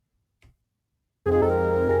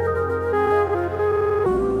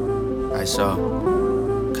Alright, so,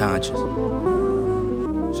 conscious.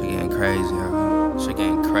 Shit getting crazy, huh? Shit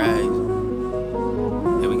getting crazy.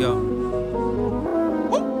 Here we go.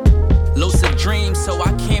 Lucid dreams, so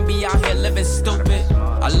I can't be out here living stupid.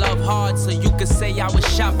 I love hard, so you could say I was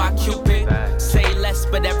shot by Cupid. Say less,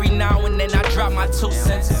 but every now and then I drop my 2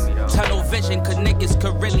 cents. Tunnel vision, cause niggas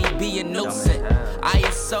could really be a nuisance.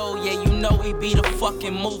 ISO, yeah, you know we be the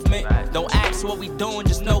fucking movement. Don't ask what we doing,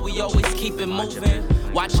 just know we always keep it moving.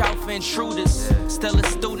 Watch out for intruders, still a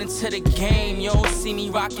student to the game. You don't see me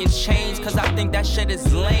rocking chains, cause I think that shit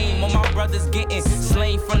is lame. All my brothers getting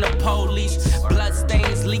slain from the police. Blood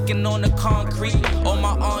stains leaking on the concrete. All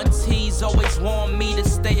my aunties always warn me to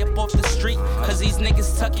stay up off the street, cause these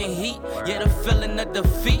niggas tucking heat. Yeah, the feeling of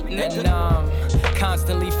defeat, nigga. And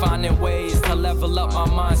constantly finding ways to level up my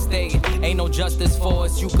mind state. Ain't no justice for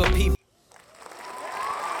us, you could peep.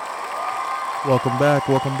 Welcome back.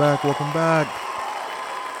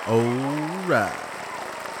 All right.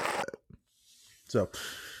 So,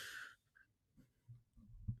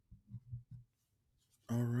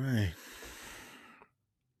 all right.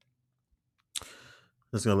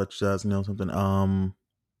 Just gonna let you guys know something.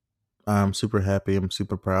 I'm super happy. I'm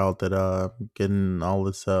super proud that getting all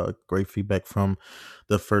this great feedback from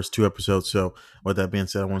the first 2 episodes. So, with that being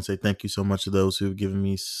said, I want to say thank you so much to those who've given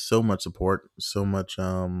me so much support, so much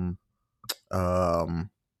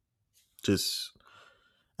just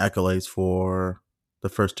accolades for the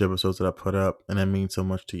first 2 episodes that I put up, and that means so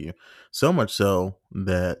much to you. So much so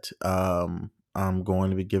that I'm going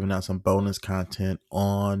to be giving out some bonus content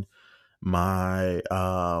on my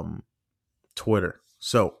Twitter.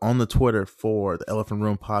 So on the Twitter for the Elephant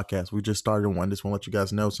Room podcast, we just started one. Just want to let you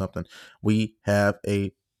guys know something. We have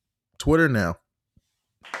a Twitter now.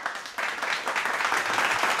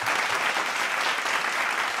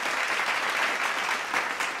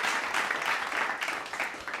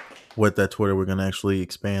 With that Twitter, we're going to actually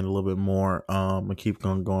expand a little bit more and keep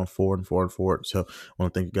going forward. So I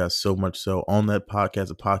want to thank you guys so much. So on that podcast,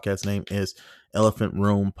 the podcast name is Elephant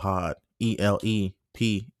Room Pod, ELEPANT.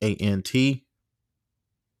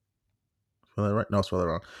 Spell that right? No, spell that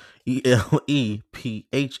wrong.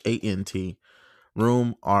 ELEPHANT.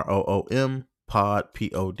 Room, ROOM, Pod,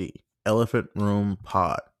 POD. Elephant Room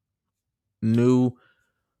Pod. New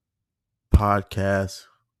podcast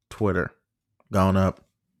Twitter. Gone up.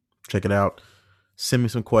 Check it out. Send me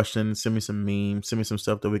some questions. Send me some memes. Send me some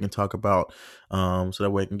stuff that we can talk about, so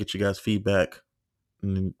that way I can get you guys feedback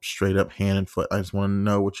and straight up hand and foot. I just want to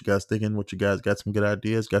know what you guys thinking. What you guys got, some good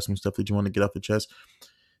ideas. Got some stuff that you want to get off the chest.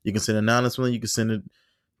 You can send it anonymously. You can send it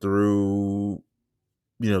through,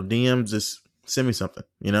 DMs. Just send me something.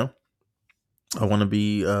 I want to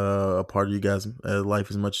be a part of you guys' life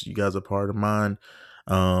as much as you guys are part of mine.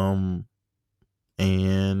 And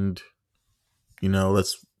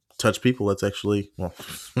let's touch people. Let's actually,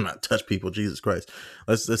 not touch people. Jesus Christ.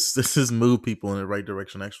 Let's just move people in the right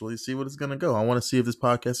direction. Actually, see what it's gonna go. I want to see if this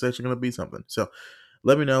podcast is actually gonna be something. So,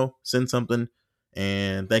 let me know. Send something,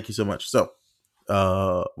 and thank you so much. So,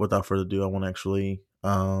 without further ado, I want to actually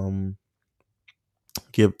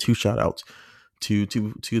give 2 shout outs to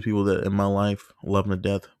two people that in my life love them to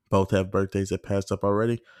death. Both have birthdays that passed up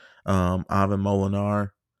already. Ivan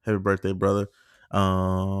Molinar, happy birthday, brother.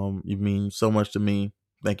 You mean so much to me.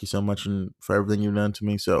 Thank you so much and for everything you've done to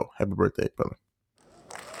me. So happy birthday, brother.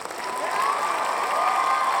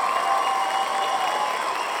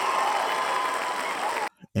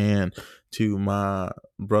 And to my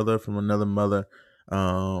brother from another mother,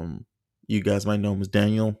 you guys might know him as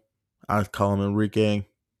Daniel. I call him Enrique.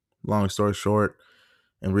 Long story short,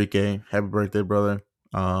 Enrique, happy birthday, brother.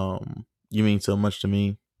 You mean so much to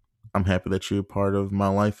me. I'm happy that you're a part of my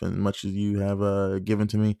life and much as you have given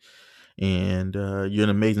to me. And you're an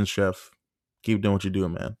amazing chef. Keep doing what you're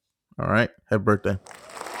doing, man. All right. Happy birthday.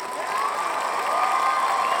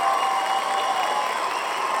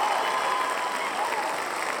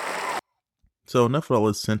 So enough of all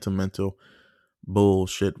this sentimental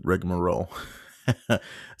bullshit rigmarole.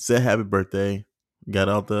 Said happy birthday. Got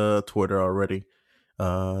out the Twitter already.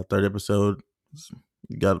 3rd episode.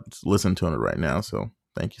 You got to listen to it right now. So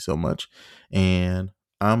thank you so much. And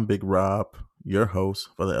I'm Big Rob, your host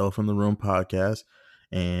for the Elephant in the Room podcast,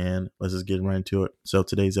 and let's just get right into it. So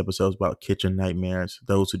today's episode is about kitchen nightmares.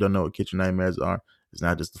 Those who don't know what kitchen nightmares are, it's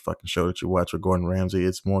not just the fucking show that you watch with Gordon Ramsay.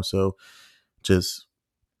 It's more so just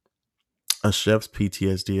a chef's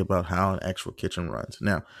PTSD about how an actual kitchen runs.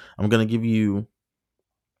 Now, I'm going to give you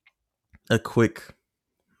a quick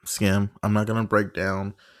skim. I'm not going to break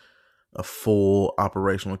down a full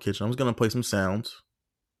operational kitchen. I'm just going to play some sounds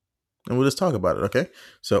and we'll just talk about it, okay?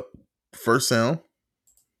 So, first sound.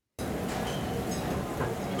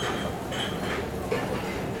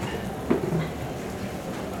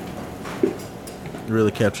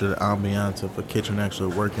 really capture the ambiance of a kitchen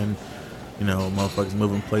actually working. You know, motherfuckers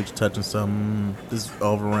moving plates, touching something. This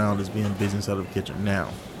all around is being busy inside of the kitchen. Now,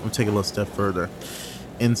 I'm gonna take a little step further.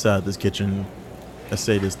 Inside this kitchen, let's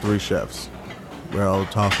say there's 3 chefs. We're all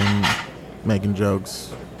talking, making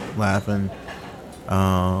jokes, laughing.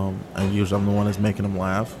 And usually I'm the one that's making them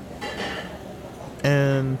laugh.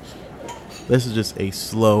 And this is just a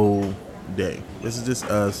slow day. This is just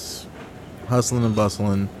us hustling and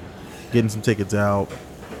bustling, getting some tickets out.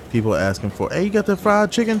 People asking for, hey, you got that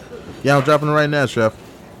fried chicken? Yeah, I'm dropping it right now, chef.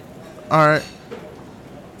 All right.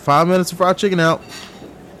 5 minutes of fried chicken out.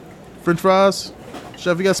 French fries.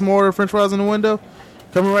 Chef, you got some order of French fries in the window?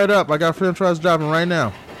 Coming right up. I got French fries dropping right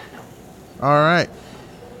now. All right.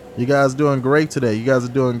 You guys doing great today. You guys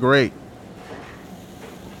are doing great.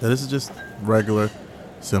 Now, this is just regular,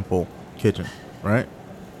 simple kitchen, right?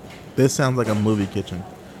 This sounds like a movie kitchen.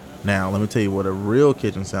 Now, let me tell you what a real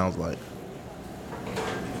kitchen sounds like.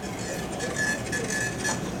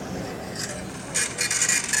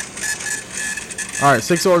 All right,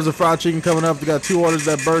 6 orders of fried chicken coming up. We got 2 orders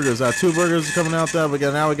of that burgers. 2 burgers coming out there. We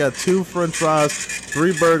got 2 French fries,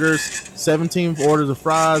 3 burgers, 17 orders of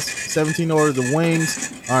fries, 17 orders of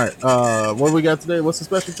wings. All right, what do we got today? What's the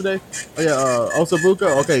special today? Oh yeah,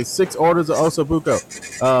 ossobuco. Okay, 6 orders of ossobuco.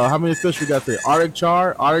 How many fish we got today? Arctic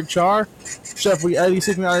char. Chef, we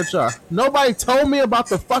 86 Arctic char. Nobody told me about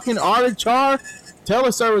the fucking Arctic char. Tell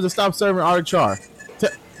the servers to stop serving Arctic char.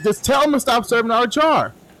 Just tell them to stop serving Arctic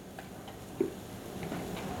char.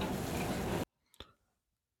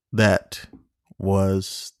 That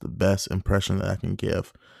was the best impression that I can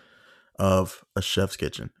give of a chef's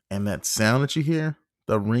kitchen. And that sound that you hear,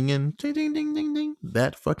 the ringing, ding, ding, ding, ding, ding,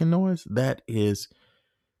 that fucking noise, that is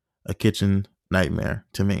a kitchen nightmare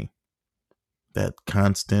to me. That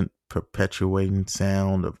constant perpetuating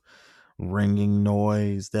sound of ringing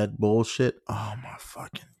noise, that bullshit. Oh my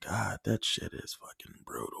fucking God, that shit is fucking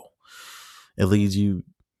brutal. It leaves you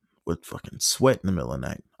with fucking sweat in the middle of the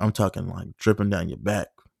night. I'm talking like dripping down your back.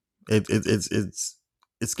 It's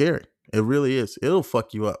scary. It really is. It'll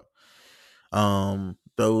fuck you up.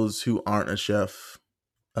 Those who aren't a chef,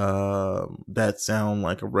 that sound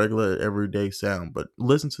like a regular everyday sound, but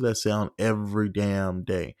listen to that sound every damn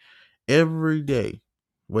day. Every day.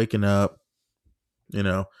 Waking up, you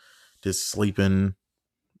know, just sleeping.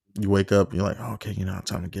 You wake up, you're like, oh, okay, you know,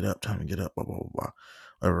 time to get up, blah, blah, blah, blah.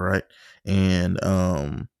 All right. And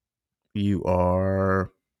you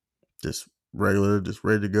are just regular, just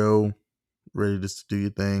ready to go, ready just to do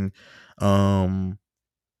your thing. And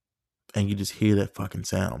you just hear that fucking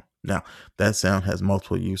sound. Now, that sound has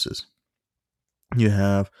multiple uses. You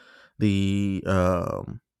have the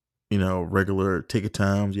regular ticket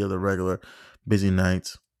times, you have the regular busy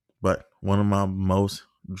nights. But one of my most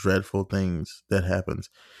dreadful things that happens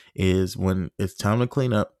is when it's time to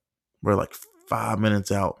clean up. We're like 5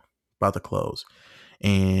 minutes out, about to close.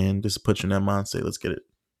 And just put you in that mind state, let's get it.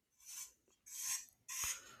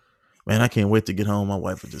 Man, I can't wait to get home. My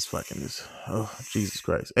wife is just fucking oh, Jesus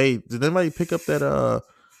Christ. Hey, did anybody pick up that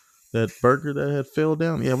burger that had fell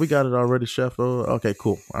down? Yeah, we got it already, chef. Oh, okay,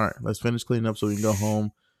 cool. All right, let's finish cleaning up so we can go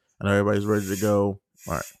home. And everybody's ready to go.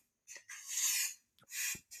 All right.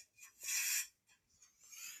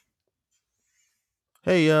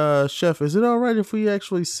 Hey, chef, is it all right if we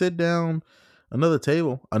actually sit down another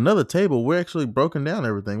table? Another table? We're actually broken down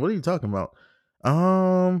everything. What are you talking about?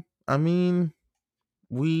 I mean,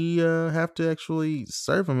 we have to actually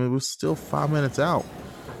serve them. It was still 5 minutes out.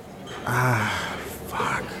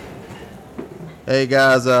 Fuck. Hey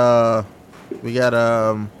guys, we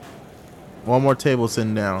got one more table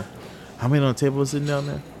sitting down. How many on the table is sitting down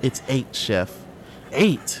there? It's 8, chef.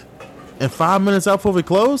 8. And 5 minutes out before we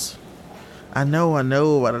close? I know. I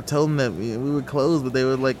told them that we would close, but they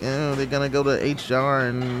were like, they're gonna go to HR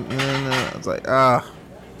and it's like,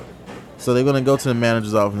 So they're gonna go to the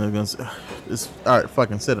manager's office and they're gonna say, all right,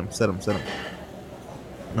 fucking sit them.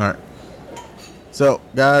 All right. So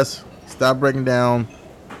guys, stop breaking down.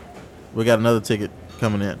 We got another ticket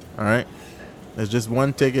coming in. All right. There's just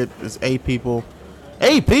one ticket. It's 8 people.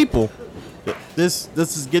 8 people. This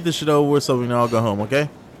is get this shit over with so we can all go home. Okay.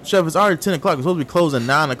 Chef, it's already 10 o'clock. We're supposed to be closing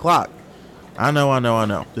 9 o'clock. I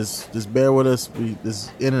know. Just bear with us.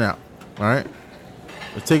 This in and out. All right.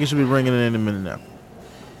 The ticket should be ringing in a minute now.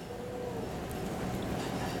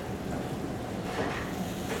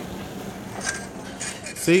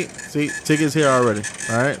 See, tickets here already.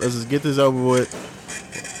 All right, let's just get this over with.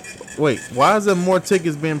 Wait, why is there more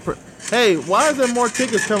tickets being? Hey, why is there more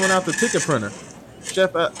tickets coming out the ticket printer?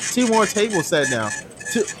 Chef, 2 more tables sat down.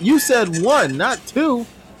 2. You said 1, not 2.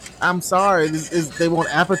 I'm sorry. They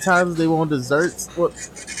want appetizers. They want desserts. What?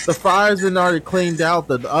 The fryer's been already cleaned out.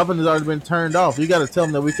 The oven has already been turned off. You got to tell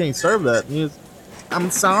them that we can't serve that. I'm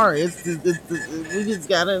sorry. We just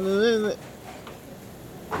got to.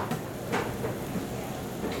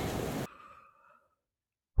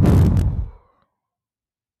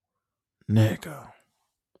 Nigga,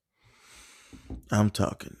 I'm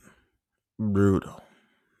talking brutal.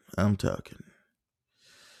 I'm talking.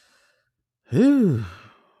 Whew.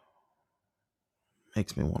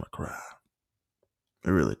 Makes me want to cry. It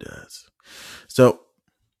really does. So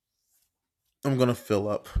I'm gonna fill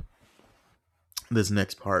up this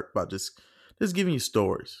next part by just giving you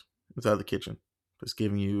stories inside the kitchen. Just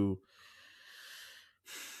giving you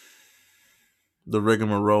the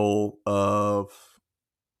rigmarole of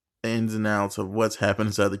ins and outs of what's happened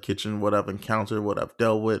inside the kitchen, what I've encountered, what I've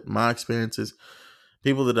dealt with, my experiences,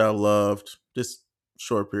 people that I loved, just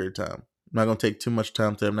short period of time. I'm not gonna take too much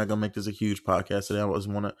time today. I'm not gonna make this a huge podcast today. I just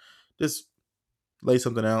wanna just lay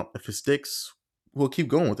something out. If it sticks, we'll keep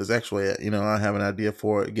going with this. Actually, I have an idea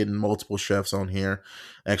for it, getting multiple chefs on here,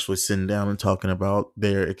 actually sitting down and talking about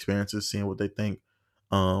their experiences, seeing what they think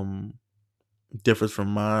differs from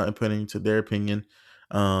my opinion to their opinion.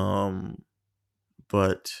 But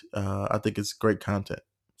I think it's great content.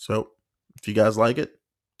 So if you guys like it,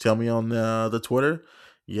 tell me on the Twitter.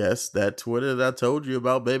 Yes, that Twitter that I told you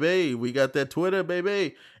about, baby. We got that Twitter,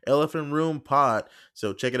 baby. Elephant Room Pod.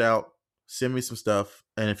 So check it out. Send me some stuff.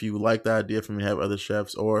 And if you like the idea for me to have other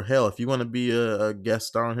chefs, or hell, if you want to be a guest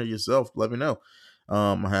star on here yourself, let me know.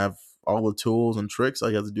 I have all the tools and tricks. All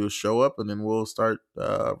you have to do is show up, and then we'll start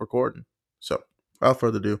recording. So without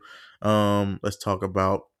further ado, let's talk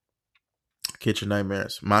about kitchen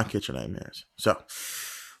nightmares. My kitchen nightmares. So,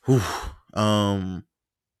 I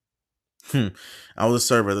was a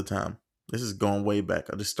server at the time. This is going way back.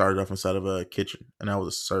 I just started off inside of a kitchen, and I was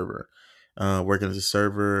a server. Working as a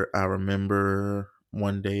server, I remember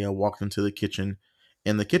one day I walked into the kitchen,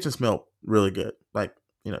 and the kitchen smelled really good. Like,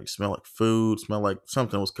 you smell like food, smell like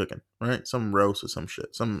something was cooking, right? Some roast or some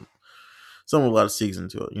shit. Some with a lot of seasoning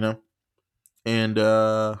to it, And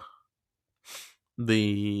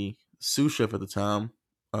the sous chef at the time,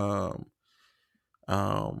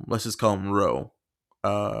 let's just call him Ro.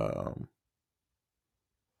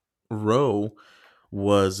 Ro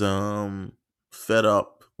was fed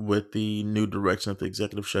up with the new direction that the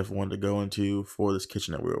executive chef wanted to go into for this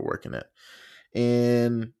kitchen that we were working at.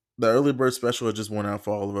 And the early bird special had just went out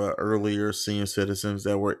for all of our earlier senior citizens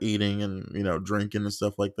that were eating and, drinking and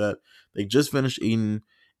stuff like that. They just finished eating,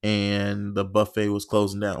 and the buffet was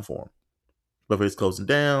closing down for them. Buffet's closing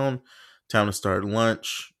down. Time to start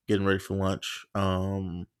lunch. Getting ready for lunch.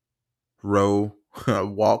 Ro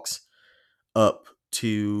walks up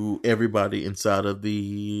to everybody inside of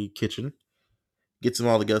the kitchen, gets them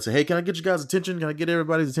all together, say, "Hey, can I get you guys' attention? Can I get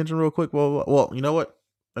everybody's attention real quick?" Well, you know what?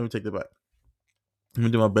 Let me take that back. Let me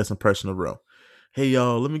do my best impression of Ro. "Hey,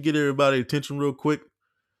 y'all, let me get everybody's attention real quick.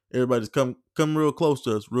 Everybody just come real close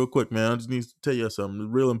to us real quick, man. I just need to tell you something. It's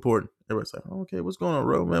real important." Everybody's like, "Okay, what's going on,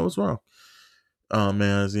 Ro, man? What's wrong?" Man,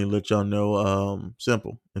 I just need to let y'all know,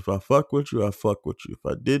 simple. If I fuck with you, I fuck with you. If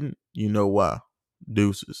I didn't, you know why.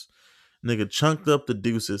 Deuces. Nigga chunked up the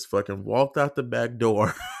deuces, fucking walked out the back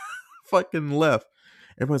door, fucking left.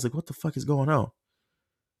 Everybody's like, "What the fuck is going on?"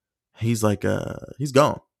 He's like, he's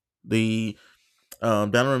gone. The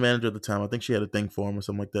diner manager at the time, I think she had a thing for him or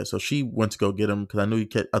something like that. So she went to go get him because I knew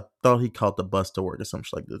I thought he caught the bus to work or something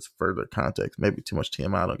like this. Further context, maybe too much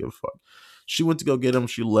TMI. I don't give a fuck. She went to go get him.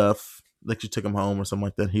 She left. Like she took him home or something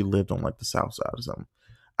like that. He lived on like the south side or something.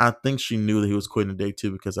 I think she knew that he was quitting the day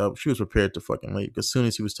too because she was prepared to fucking leave. Because as soon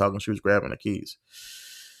as he was talking, she was grabbing the keys.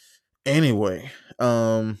 Anyway,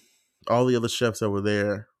 all the other chefs that were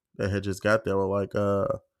there that had just got there were like, at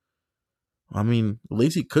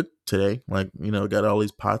least he cooked today. Like, got all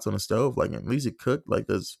these pots on the stove. Like, at least he cooked. Like,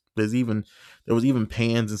 there was even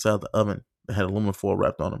pans inside the oven that had aluminum foil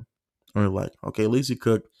wrapped on them. And we're like, okay, at least he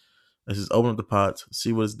cooked. Let's just open up the pots,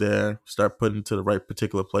 see what's there, start putting it to the right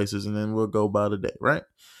particular places, and then we'll go by the day, right?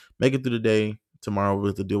 Make it through the day. Tomorrow we'll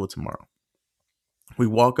have to deal with tomorrow. We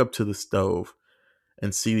walk up to the stove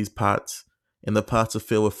and see these pots, and the pots are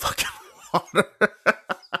filled with fucking water.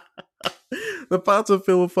 The pots are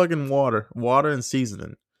filled with fucking water and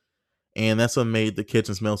seasoning. And that's what made the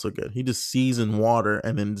kitchen smell so good. He just seasoned water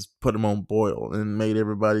and then just put them on boil and made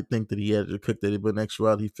everybody think that he had to cook that. But in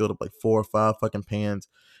actuality, he filled up like 4 or 5 fucking pans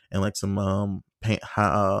and like some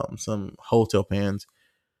some hotel pans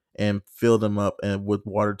and filled them up and with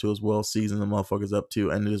water too as well, seasoned the motherfuckers up too,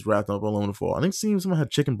 and just wrapped them up in aluminum foil. I think someone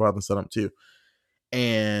had chicken broth and set up too.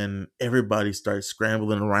 And everybody started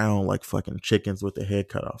scrambling around like fucking chickens with their head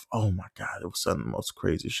cut off. Oh my God, it was some of the most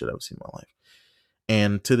crazy shit I've seen in my life.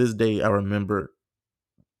 And to this day, I remember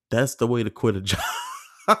that's the way to quit a job.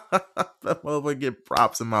 That motherfucker get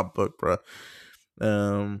props in my book, bro.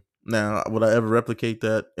 Now, would I ever replicate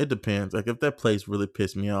that? It depends. Like, if that place really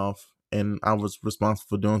pissed me off and I was responsible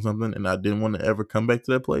for doing something and I didn't want to ever come back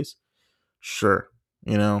to that place, sure.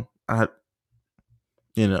 Whatever.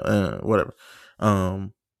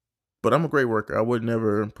 But I'm a great worker. I would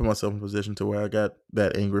never put myself in a position to where I got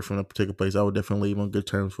that angry from a particular place. I would definitely leave on good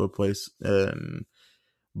terms for a place.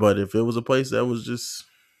 But if it was a place that was just,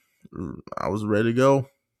 I was ready to go,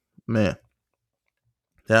 man,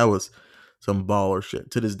 that was some baller shit.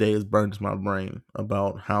 To this day, it burns my brain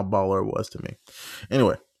about how baller it was to me.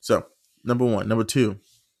 Anyway, so number one. Number two,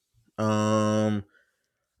 I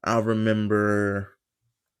remember,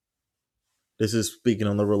 this is speaking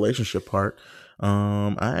on the relationship part.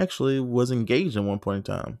 I actually was engaged at one point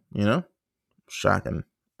in time, shocking.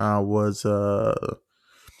 I was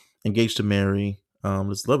engaged to marry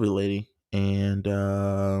this lovely lady and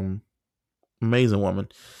amazing woman.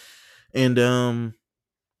 And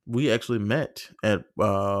we actually met at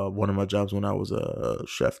one of my jobs when I was a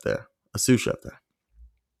chef there, a sous chef there.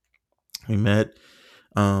 We met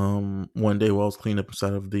one day while I was cleaning up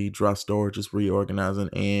inside of the dry storage, just reorganizing,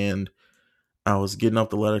 and I was getting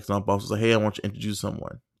off the ladder because my boss was like, "Hey, I want you to introduce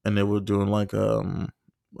someone," and they were doing like a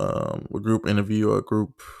group interview or a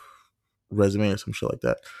group resume or some shit like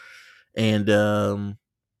that. And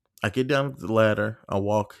I get down the ladder, I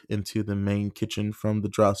walk into the main kitchen from the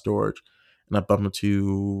dry storage, and I bump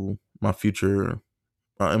into my future,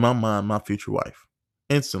 in my mind, my future wife.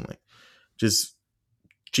 Instantly, just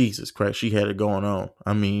Jesus Christ, she had it going on.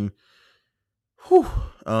 I mean, whew.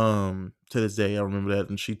 To this day, I remember that,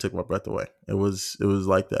 and she took my breath away. It was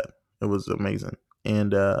like that. It was amazing,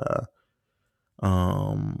 and I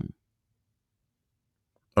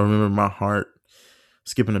remember my heart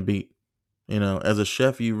skipping a beat. As a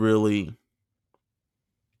chef, you really,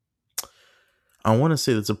 I want to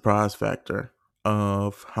say the surprise factor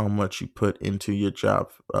of how much you put into your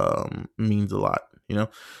job means a lot.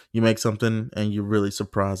 You make something and you're really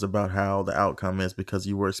surprised about how the outcome is because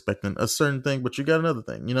you were expecting a certain thing, but you got another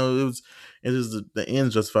thing. It is the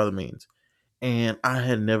ends justify the means. And I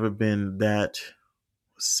had never been that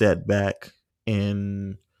set back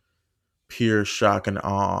in pure shock and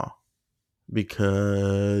awe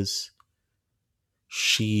because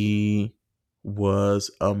she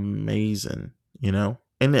was amazing, and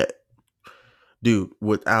that dude,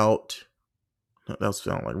 without, that was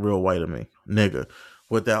feeling like real white of me, nigga,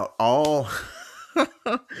 without all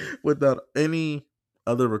without any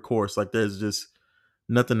other recourse, like there's just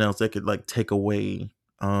nothing else that could like take away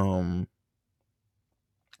that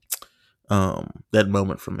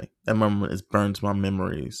moment from me. That moment burns my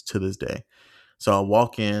memories to this day. So I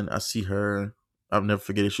walk in, I see her. I'll never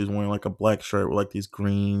forget it. She was wearing like a black shirt with like these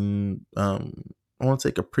green, I want to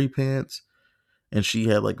say capri pants, and she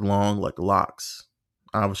had like long like locks.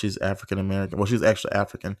 She's African American. Well, she's actually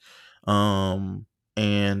African, and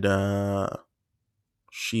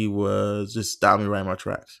she was just stopped me right in my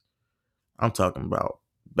tracks. I'm talking about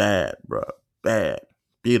bad, bro, bad,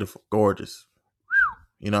 beautiful, gorgeous.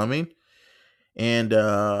 You know what I mean? And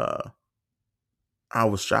I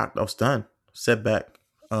was shocked. I was stunned, set back.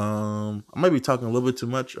 I might be talking a little bit too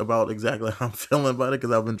much about exactly how I'm feeling about it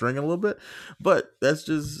because I've been drinking a little bit, but that's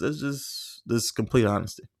just this complete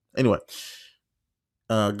honesty. Anyway,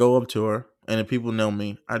 go up to her, and if people know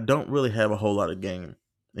me, I don't really have a whole lot of game.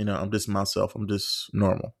 I'm just myself. I'm just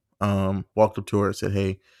normal. Walked up to her and said,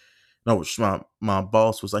 "Hey," no, my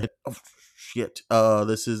boss was like, "Oh shit,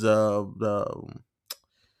 this is the."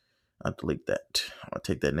 I'll delete that. I'll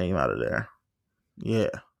take that name out of there. Yeah.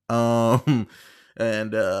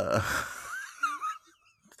 And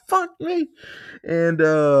fuck me. And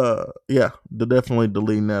yeah, definitely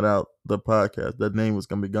deleting that out the podcast. That name was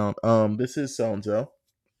gonna be gone. This is so and so.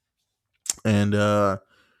 And I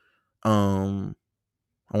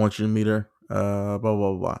want you to meet her. Blah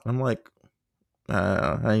blah blah. I'm like,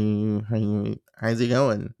 how's it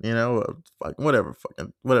going? Whatever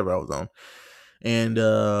I was on.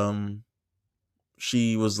 And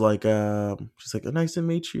she was like, she's like, "Nice to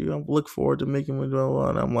meet you. I look forward to making with you."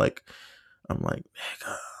 And I'm like,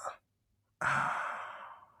 nigga,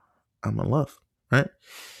 I'm in love, right?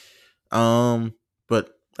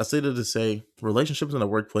 But I say that to say, relationships in the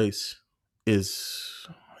workplace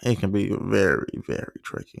it can be very, very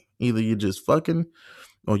tricky. Either you just fucking,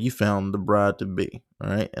 or you found the bride to be, all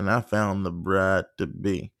right? And I found the bride to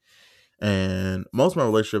be. And most of my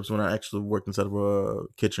relationships, when I actually worked inside of a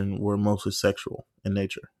kitchen, were mostly sexual in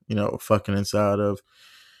nature. Fucking inside of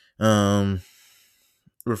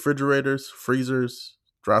refrigerators, freezers,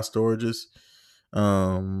 dry storages,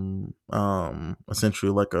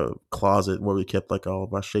 Essentially like a closet where we kept like all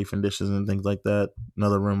of our chafing dishes and things like that.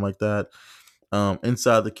 Another room like that.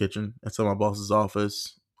 Inside the kitchen, inside my boss's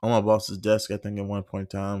office, on my boss's desk, I think at one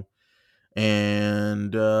point in time.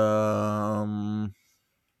 And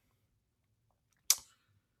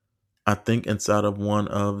I think inside of one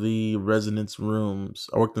of the residence rooms.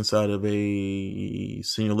 I worked inside of a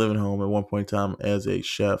senior living home at one point in time as a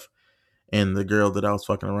chef. And the girl that I was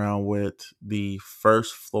fucking around with, the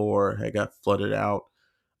first floor had got flooded out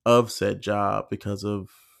of said job because of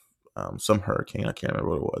some hurricane. I can't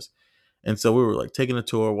remember what it was. And so we were like taking a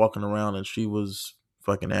tour, walking around, and she was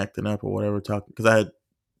fucking acting up or whatever, talking because I had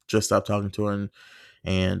just stopped talking to her,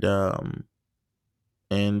 and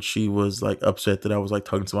and she was like upset that I was like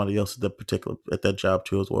talking to somebody else at that job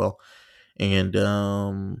too as well. And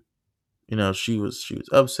she was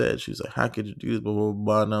upset. She was like, "How could you do this?" Blah blah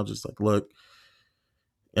blah. And I was just like, "Look,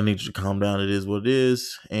 I need you to calm down. It is what it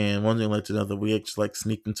is." And one thing led to another. We actually like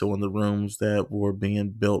sneaked into one of the rooms that were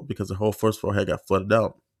being built because the whole first floor had got flooded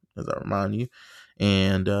out, as I remind you.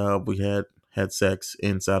 And we had sex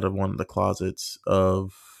inside of one of the closets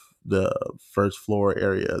of the first floor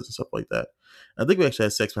areas and stuff like that. I think we actually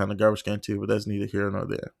had sex behind the garbage can too, but that's neither here nor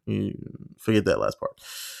there. You forget that last part.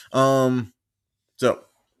 So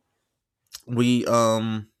we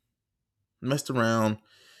messed around,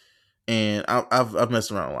 and I've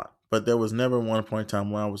messed around a lot, but there was never one point in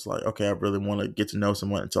time where I was like, okay, I really want to get to know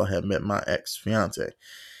someone until I had met my ex fiance,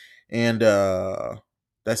 and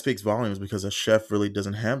that speaks volumes because a chef really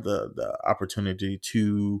doesn't have the opportunity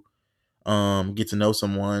to get to know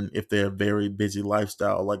someone if they're a very busy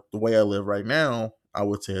lifestyle. Like the way I live right now, I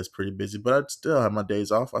would say it's pretty busy, but I still have my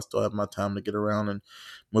days off. I still have my time to get around and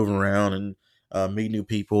move around and meet new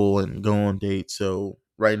people and go on dates. So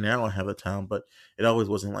right now I have the time, but it always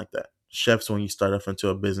wasn't like that. Chefs, when you start off into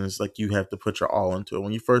a business, like you have to put your all into it.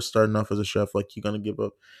 When you first starting off as a chef, like you're gonna give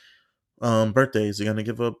up birthdays, you're gonna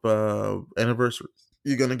give up anniversaries,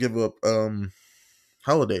 you're gonna give up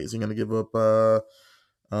holidays, you're gonna give up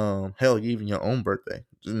hell, even your own birthday,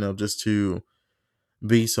 just to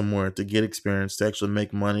be somewhere, to get experience, to actually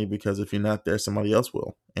make money, because if you're not there, somebody else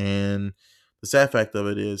will. And the sad fact of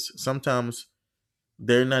it is sometimes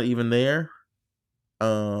they're not even there,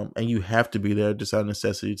 and you have to be there just out of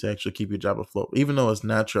necessity to actually keep your job afloat, even though it's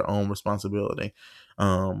not your own responsibility.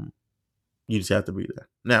 You just have to be there.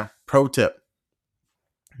 Now, pro tip: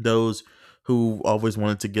 those who always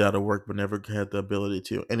wanted to get out of work but never had the ability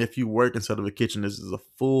to, and if you work inside of a kitchen, this is a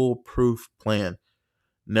foolproof plan.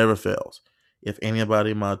 Never fails. If anybody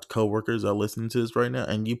of my coworkers are listening to this right now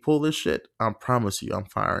and you pull this shit, I promise you I'm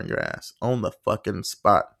firing your ass on the fucking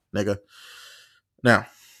spot, nigga. Now,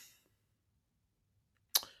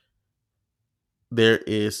 there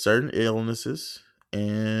is certain illnesses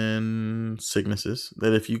and sicknesses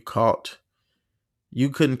that if you caught,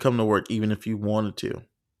 you couldn't come to work even if you wanted to.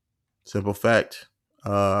 Simple fact.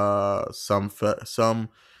 Some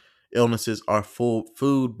illnesses are full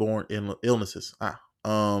food-borne illnesses.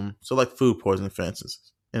 So like food poisoning, for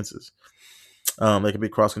instance. It could be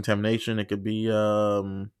cross contamination. It could be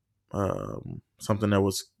something that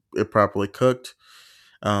was improperly cooked.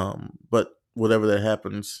 But whatever that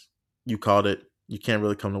happens, you caught it. You can't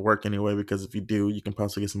really come to work anyway, because if you do, you can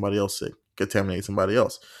possibly get somebody else sick, contaminate somebody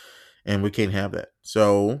else, and we can't have that.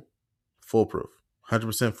 So foolproof,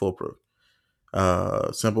 100% foolproof.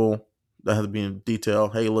 Simple. That has to be in detail.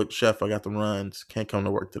 Hey, look, chef, I got the runs. Can't come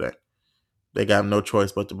to work today. They got no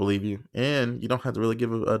choice but to believe you. And you don't have to really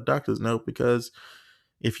give a doctor's note, because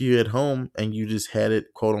if you're at home and you just had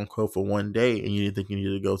it, quote unquote, for one day and you didn't think you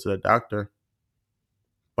needed to go to the doctor,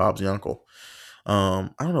 Bob's your uncle. I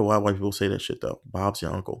don't know why white people say that shit, though. Bob's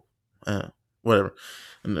your uncle. Whatever.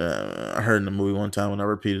 And, I heard in the movie one time and I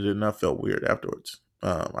repeated it and I felt weird afterwards.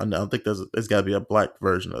 I think there's got to be a black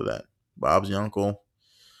version of that. Bob's your uncle.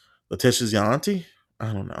 Letitia's your auntie?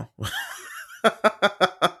 I don't know.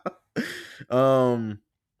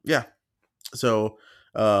 Yeah. So,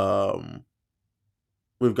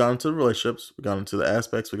 we've gone into the relationships, we got into the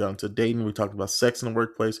aspects, we got into dating, we talked about sex in the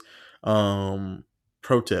workplace.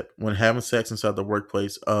 Pro tip: when having sex inside the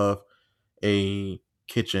workplace of a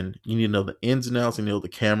kitchen, you need to know the ins and outs, you need to know the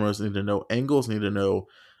cameras, you need to know angles, you need to know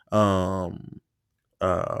um,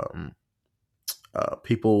 um,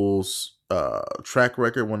 people's track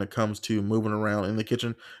record when it comes to moving around in the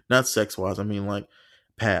kitchen. Not sex wise, I mean like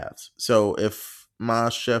paths. So if my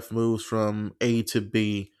chef moves from A to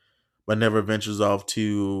B but never ventures off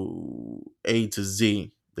to A to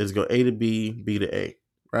Z, they just go A to B, B to A.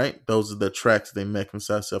 right? Those are the tracks they make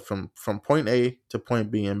themselves up from point A to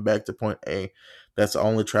point B and back to point A. That's the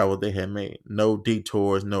only travel they had made. No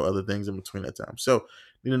detours, no other things in between that time. So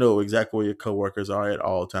you know exactly where your coworkers are at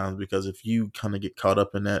all times, because if you kind of get caught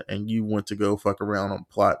up in that and you went to go fuck around on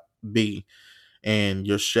plot B and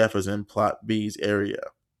your chef is in plot B's area,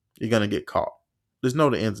 you're gonna get caught. There's no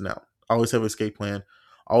the ins and out. Always have an escape plan.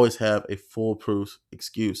 Always have a foolproof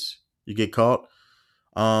excuse. You get caught,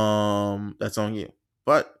 that's on you.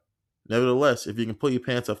 But nevertheless, if you can pull your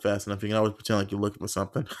pants up fast enough, you can always pretend like you're looking for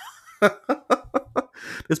something.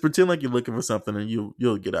 Just pretend like you're looking for something, and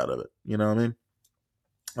you'll get out of it. You know what I mean?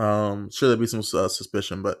 Sure, there'll be some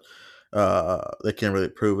suspicion, but they can't really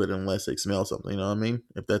prove it unless they smell something. You know what I mean?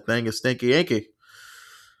 If that thing is stinky yanky,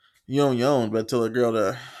 you on your own. But tell a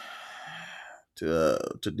girl to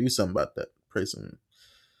do something about that. Spray some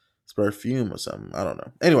perfume or something. I don't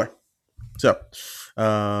know. Anyway, so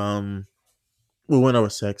we went over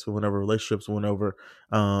sex, we went over relationships, we went over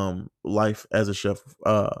life as a chef.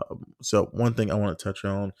 So one thing I want to touch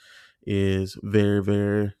on is very,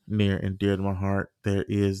 very near and dear to my heart. There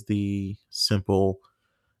is the simple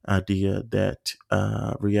idea that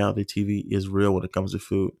reality TV is real when it comes to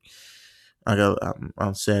food.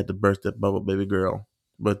 I'm sad to burst that bubble, baby girl,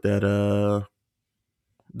 but that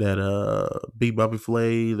Big Bobby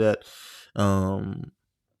Flay, that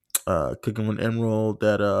Cooking with Emerald,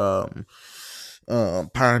 that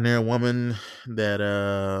Pioneer Woman,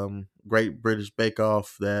 that Great British Bake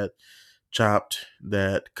Off, that Chopped,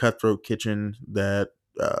 that Cutthroat Kitchen, that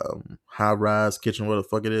High Rise Kitchen, what the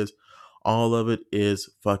fuck it is. All of it is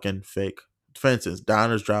fucking fake. For instance,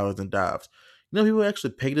 Diners, Drivers, and Dives. You know, people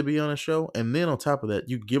actually pay to be on a show, and then on top of that,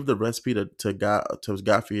 you give the recipe to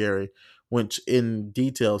Guy Fieri, which in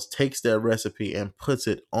details takes that recipe and puts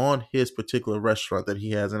it on his particular restaurant that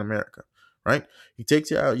he has in America. Right? He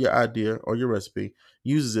takes your idea or your recipe,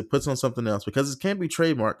 uses it, puts on something else, because it can't be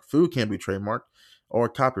trademarked. Food can't be trademarked or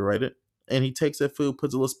copyrighted, and he takes that food,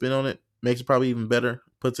 puts a little spin on it, makes it probably even better,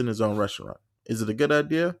 puts it in his own restaurant. Is it a good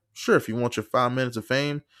idea? Sure, if you want your 5 minutes of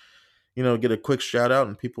fame, you know, get a quick shout out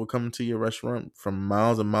and people coming to your restaurant from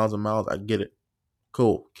miles and miles and miles, I get it.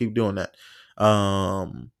 Cool, keep doing that.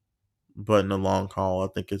 But in the long haul, I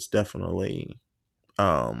think it's definitely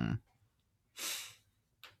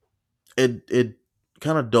it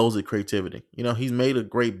kind of dulls at creativity. You know, he's made a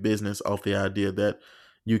great business off the idea that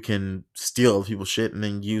you can steal other people's shit and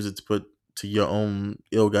then use it to put to your own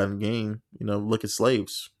ill-gotten gain. You know, look at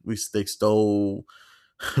slaves. They stole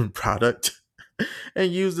product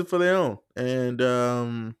and used it for their own, and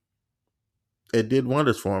it did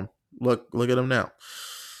wonders for him. Look at him now.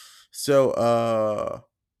 So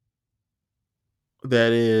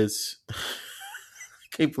that is I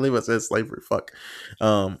can't believe I said slavery. Fuck.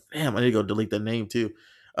 Damn, I need to go delete that name too.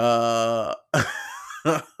 I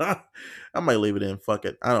might leave it in. Fuck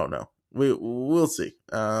it. I don't know. We'll see.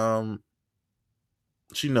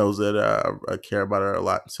 She knows that I care about her a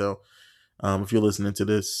lot. So if you're listening to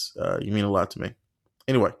this, you mean a lot to me.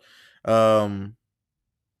 Anyway, so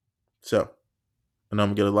I know I'm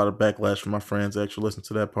gonna get a lot of backlash from my friends that actually listen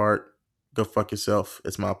to that part. Go fuck yourself.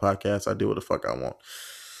 It's my podcast. I do what the fuck I want.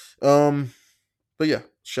 But yeah,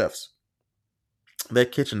 chefs.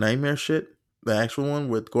 That Kitchen Nightmare shit, the actual one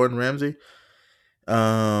with Gordon Ramsay.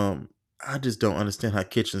 I just don't understand how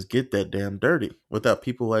kitchens get that damn dirty without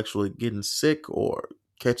people actually getting sick or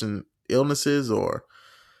catching illnesses or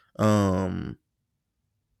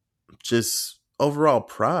just overall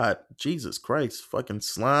pride. Jesus Christ, fucking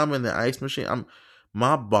slime in the ice machine.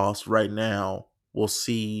 My boss right now will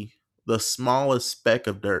see the smallest speck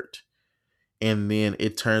of dirt, and then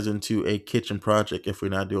it turns into a kitchen project if we're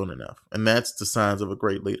not doing enough. And that's the signs of a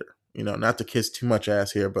great leader. You know, not to kiss too much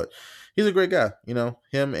ass here, but he's a great guy. You know,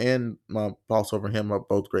 him and my boss over him are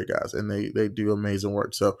both great guys, and they do amazing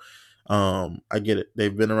work. So I get it.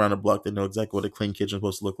 They've been around the block. They know exactly what a clean kitchen is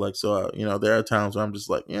supposed to look like. So, you know, there are times where I'm just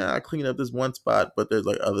like, yeah, I clean up this one spot, but there's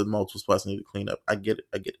like other multiple spots I need to clean up. I get it.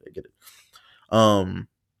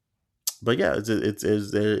 But yeah,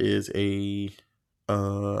 there is a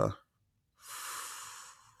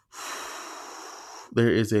there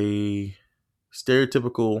is a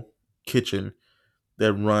stereotypical kitchen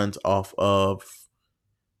that runs off of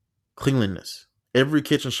cleanliness. Every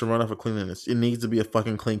kitchen should run off of cleanliness. It needs to be a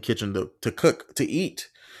fucking clean kitchen to cook, to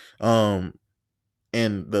eat. And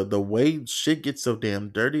the way shit gets so damn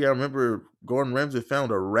dirty, I remember Gordon Ramsay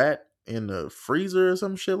found a rat in the freezer or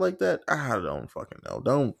some shit like that. I don't fucking know.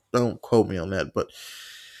 Don't quote me on that, but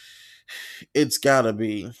it's gotta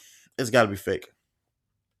be fake.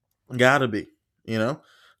 Gotta be, you know,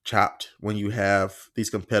 Chopped, when you have these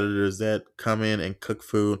competitors that come in and cook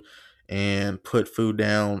food and put food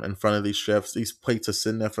down in front of these chefs. These plates are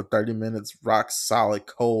sitting there for 30 minutes, rock solid,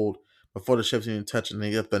 cold, before the chefs even touch it, and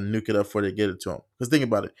they have to nuke it up before they get it to them. Because think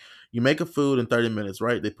about it. You make a food in 30 minutes,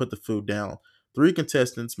 right? They put the food down. Three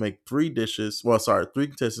contestants make three dishes. Well, sorry, three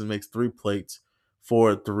contestants makes three plates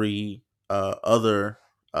for three other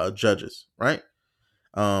judges, right?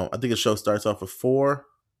 I think the show starts off with four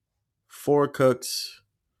cooks.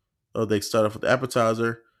 Oh, they start off with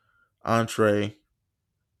appetizer, entree,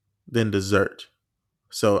 then dessert.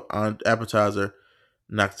 So on appetizer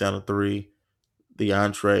knocks down to 3, the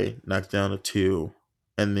entree knocks down to 2,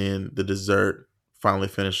 and then the dessert finally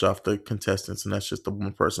finish off the contestants, and that's just the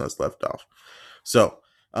one person that's left off. So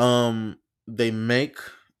they make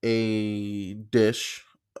a dish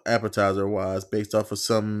appetizer wise based off of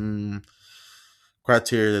some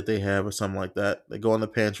criteria that they have or something like that. They go in the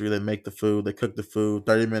pantry, they make the food, they cook the food,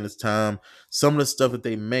 30 minutes time. Some of the stuff that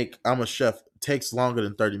they make, I'm a chef, takes longer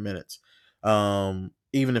than 30 minutes.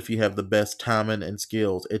 Even if you have the best timing and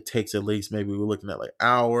skills, it takes at least, maybe we're looking at like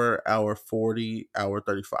hour 40, hour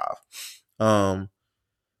 35.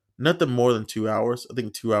 Nothing more than 2 hours. I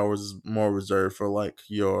think 2 hours is more reserved for like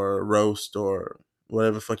your roast or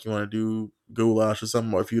whatever the fuck you want to do, goulash or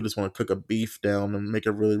something. Or if you just want to cook a beef down and make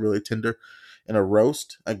it really, really tender in a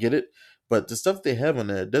roast, I get it. But the stuff they have on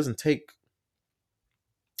there, it doesn't take,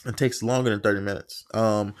 it takes longer than 30 minutes.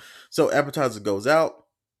 So appetizer goes out.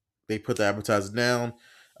 They put the appetizer down.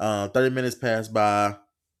 30 minutes pass by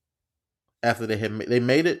after they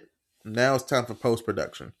made it. Now it's time for post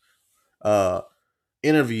production.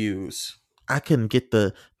 Interviews. I couldn't get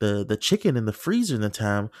the chicken in the freezer in the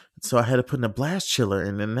time, so I had to put in a blast chiller,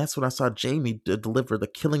 and then that's when I saw Jamie deliver the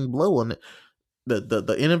killing blow on it.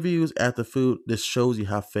 The interviews after food. This shows you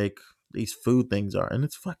how fake these food things are, and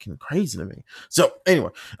it's fucking crazy to me. So anyway,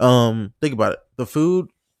 think about it. The food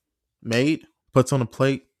made, puts on a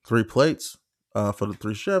plate, 3 plates for the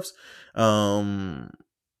 3 chefs.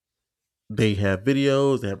 They have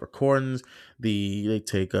videos, they have recordings, they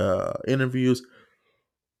take interviews.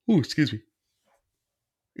 Ooh, excuse me.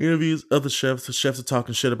 Interviews other chefs. The chefs are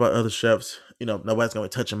talking shit about other chefs. You know, nobody's gonna be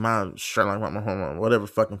touching my whatever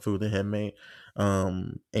fucking food they had made.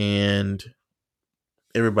 And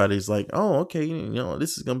everybody's like, oh, okay, you know,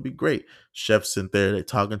 this is gonna be great. Chefs sit there, they're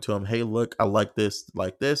talking to them. Hey, look, I like this, I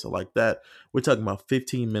like that. We're talking about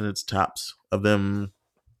 15 minutes tops of them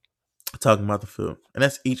talking about the food, and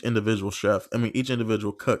that's each individual chef. I mean, each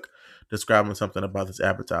individual cook describing something about this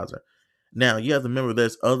appetizer. Now you have to remember,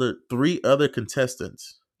 there's 3 other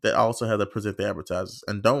contestants that also have to present the appetizers,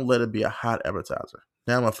 and don't let it be a hot appetizer.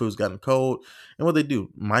 Now my food's gotten cold, and what they do,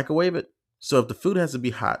 microwave it. So if the food has to be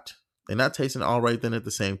hot, they're not tasting all right then at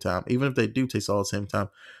the same time. Even if they do taste all at the same time,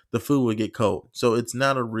 the food will get cold. So it's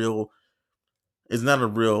not a real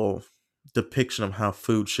depiction of how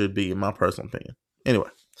food should be, in my personal opinion. Anyway.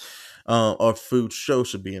 Or food show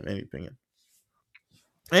should be, in any opinion.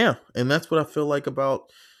 Yeah, and that's what I feel like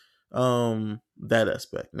about that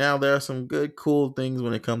aspect. Now there are some good, cool things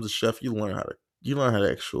when it comes to chef. You learn how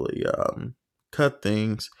to actually cut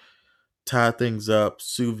things, tie things up,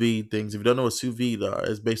 sous vide things. If you don't know what sous vide are,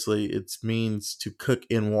 it's basically, it means to cook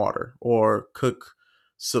in water or cook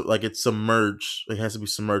so like it's submerged. It has to be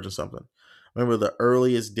submerged in something. Remember the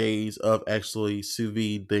earliest days of actually sous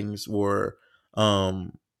vide things were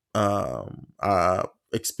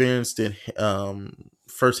experienced it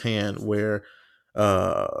firsthand, where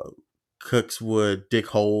cooks would dig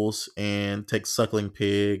holes and take suckling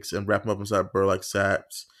pigs and wrap them up inside burlap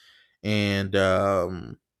sacks and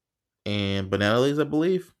banana leaves, I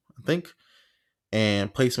think,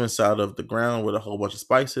 and place them inside of the ground with a whole bunch of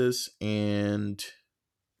spices and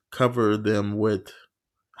cover them with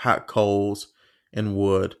hot coals and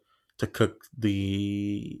wood to cook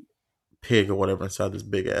the pig or whatever inside this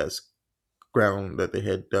big ass ground that they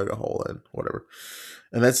had dug a hole in, whatever.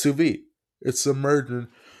 And that's sous vide. It's submerging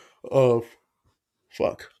of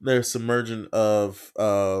They're submerging of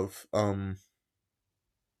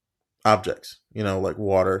objects, like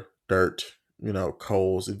water, dirt,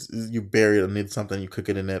 coals. You bury it underneath something, you cook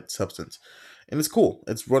it in that substance. And it's cool.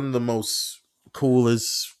 It's one of the most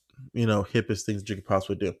coolest, hippest things you could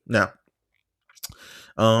possibly do. Now,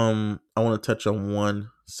 I want to touch on one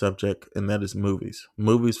subject, and that is movies.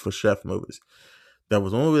 Movies for chef movies. There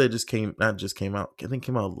was one movie that not just came out, I think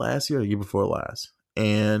came out last year or the year before last.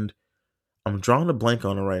 And I'm drawing a blank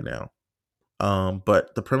on it right now.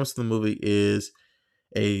 But the premise of the movie is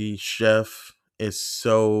a chef is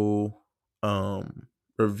so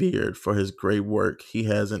revered for his great work. He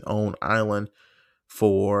has an own island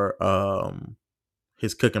for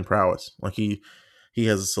his cooking prowess. Like he He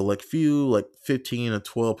has a select few, like 15 or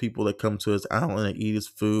 12 people that come to his island and eat his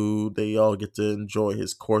food. They all get to enjoy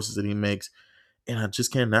his courses that he makes. And I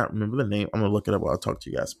just cannot remember the name. I'm gonna look it up while I talk to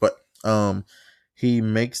you guys. But he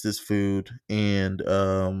makes this food, and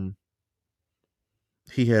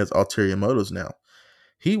he has ulterior motives now.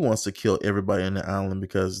 He wants to kill everybody in the island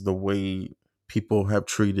because the way people have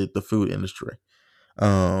treated the food industry.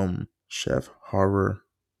 Chef horror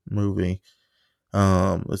movie.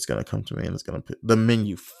 It's gonna come to me and it's gonna pick The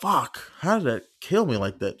Menu. Fuck, how did that kill me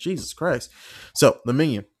like that? Jesus Christ. So The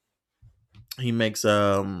Menu. He makes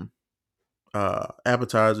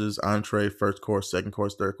appetizers, entree, first course, second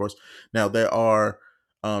course, third course. Now there are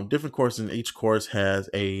different courses, and each course has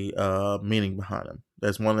a meaning behind them.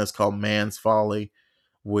 There's one that's called Man's Folly,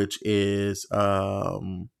 which is a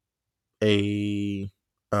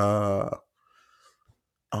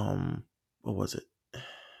what was it?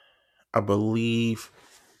 I believe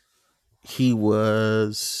he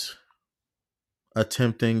was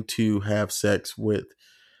attempting to have sex with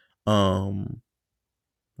one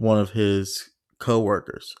of his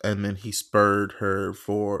co-workers, and then he spurred her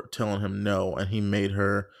for telling him no, and he made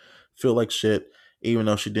her feel like shit even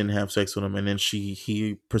though she didn't have sex with him, and then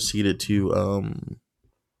he proceeded to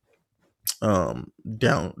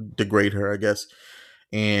degrade her, I guess.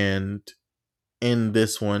 And in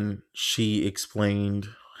this one, she explained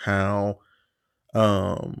how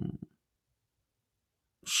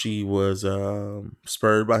she was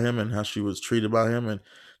spurred by him and how she was treated by him, and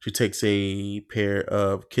she takes a pair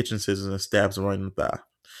of kitchen scissors and stabs him right in the thigh.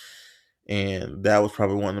 And that was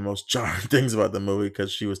probably one of the most jarring things about the movie,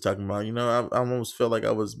 because she was talking about, I almost felt like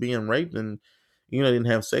I was being raped, and I didn't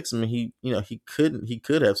have sex with me. He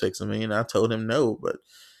could have sex with me, and I told him no, but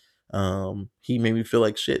he made me feel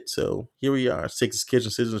like shit. So here we are. She takes his kitchen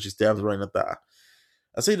scissors and she stabs him right in the thigh.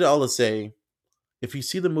 I say that all to say, if you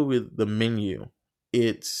see the movie The Menu,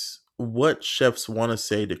 it's what chefs want to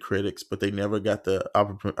say to critics, but they never got the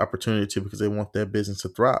opportunity to, because they want their business to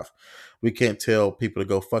thrive. We can't tell people to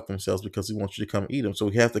go fuck themselves because we want you to come eat them. So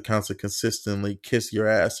we have to consistently kiss your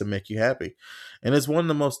ass to make you happy. And it's one of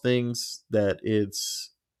the most things that it's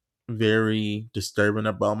very disturbing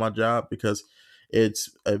about my job, because it's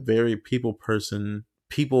a very people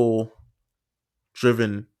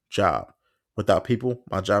driven job. Without people,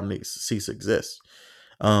 my job needs to cease to exist.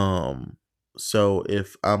 So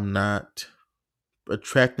if I'm not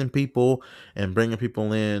attracting people and bringing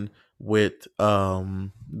people in with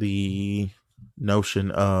the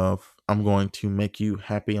notion of, I'm going to make you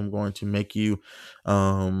happy, I'm going to make you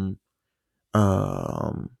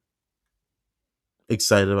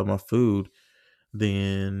excited about my food,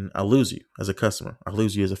 then I lose you as a customer. I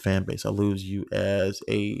lose you as a fan base. I lose you as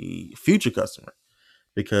a future customer,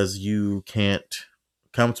 because you can't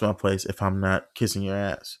come to my place if I'm not kissing your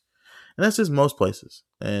ass. And that's just most places.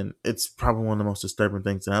 And it's probably one of the most disturbing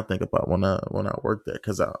things that I think about when I work there.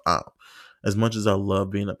 Because I, as much as I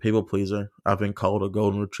love being a people pleaser, I've been called a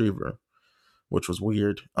golden retriever, which was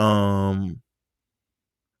weird. But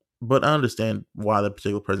I understand why the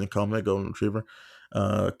particular person called me a golden retriever,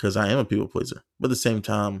 because I am a people pleaser. But at the same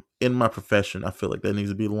time, in my profession, I feel like there needs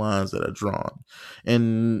to be lines that are drawn.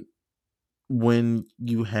 And when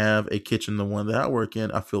you have a kitchen, the one that I work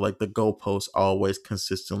in, I feel like the goalpost always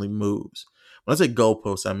consistently moves. When I say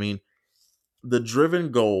goalpost, I mean the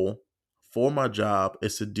driven goal for my job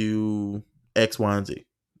is to do X, Y, and Z.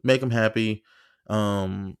 Make them happy,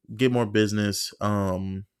 get more business,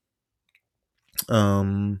 all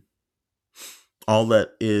that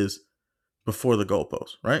is before the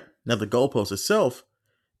goalpost, right? Now the goalpost itself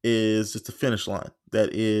is just the finish line.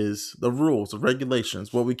 That is the rules, the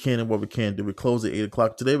regulations, what we can and what we can't do. We close at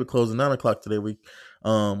 8:00 today. We close at 9:00 today. We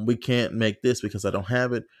can't make this because I don't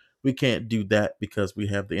have it. We can't do that because we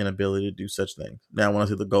have the inability to do such things. Now, when I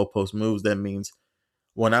say the goalpost moves, that means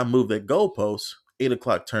when I move that goalpost,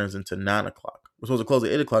 8:00 turns into 9:00. We're supposed to close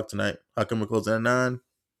at 8:00 tonight. How come we're closing at 9?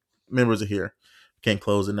 Members are here. Can't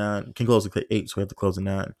close at 9. Can't close at 8, so we have to close at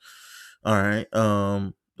 9. All right.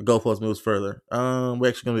 The goalpost moves further. We're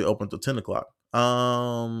actually gonna be open till 10:00.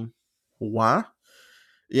 Why?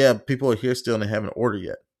 Yeah, people are here still and they haven't ordered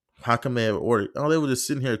yet. How come they haven't ordered? Oh, they were just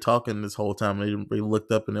sitting here talking this whole time. They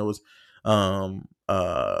looked up and it was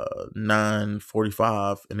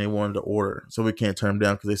 9:45 and they wanted to order, so we can't turn them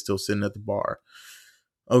down because they're still sitting at the bar.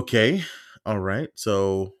 Okay, all right.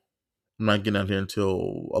 So I'm not getting out here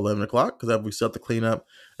until 11:00 because we still have to clean up.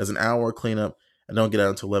 As an hour cleanup, I don't get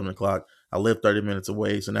out until 11:00. I live 30 minutes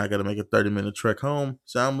away, so now I got to make a 30-minute trek home.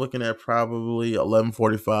 So I'm looking at probably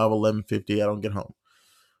 11:45, 11:50. I don't get home.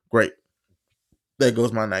 Great. There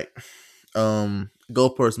goes my night.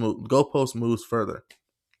 Goalpost moves further.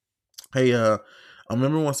 Hey, A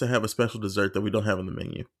member wants to have a special dessert that we don't have in the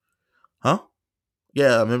menu. Huh?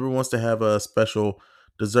 Yeah, a member wants to have a special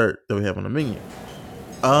dessert that we have on the menu.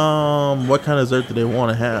 What kind of dessert do they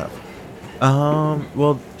want to have?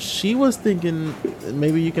 Well, she was thinking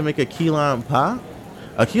maybe you can make a key lime pie.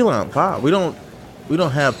 A key lime pie. We don't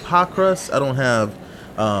have pie crust. I don't have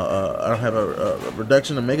a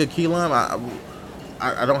reduction to make a key lime.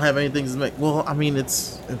 I don't have anything to make. Well, I mean,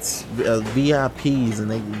 it's VIPs and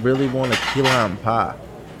they really want a key lime pie.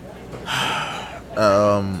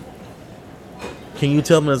 Um, can you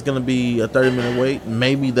tell them it's gonna be a 30-minute wait?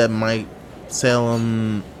 Maybe that might sell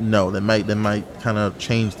them. No, that might kind of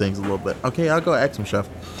change things a little bit. Okay, I'll go ask him, chef.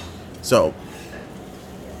 So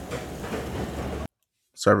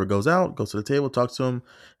server goes out, goes to the table, talks to him.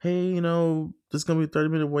 Hey, this is gonna be a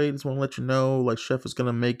 30-minute wait. Just want to let you know, like, chef is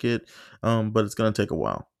gonna make it, but it's gonna take a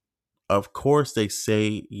while. Of course, they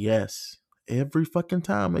say yes. Every fucking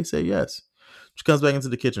time they say yes. She comes back into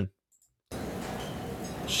the kitchen.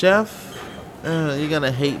 Chef, you're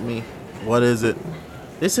gonna hate me. What is it?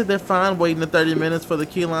 They said they're fine waiting the 30 minutes for the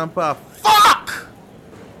key lime pie. Fuck!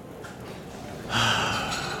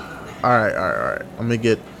 All right. Let me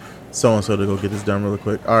get so and so to go get this done really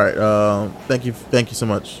quick. All right. Thank you so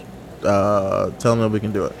much. Tell them that we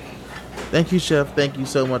can do it. Thank you, chef. Thank you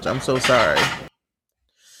so much. I'm so sorry.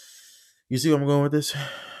 You see where I'm going with this?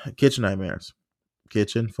 Kitchen nightmares.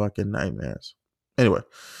 Kitchen fucking nightmares. Anyway,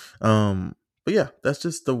 but yeah, that's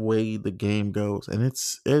just the way the game goes, and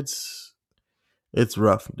it's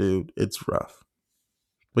rough, dude. It's rough.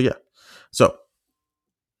 But yeah, so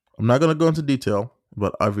I'm not gonna go into detail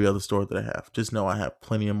about every other story that I have. Just know I have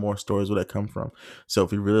plenty of more stories where that come from. So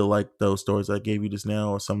if you really like those stories I gave you just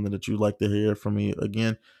now, or something that you'd like to hear from me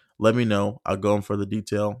again, let me know. I'll go in further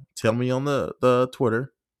detail. Tell me on the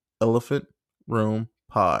Twitter, Elephant Room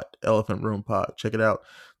Pod. Elephant Room Pod. Check it out.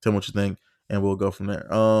 Tell me what you think, and we'll go from there.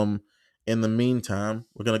 In the meantime,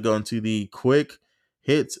 we're gonna go into the quick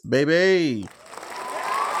hits, baby.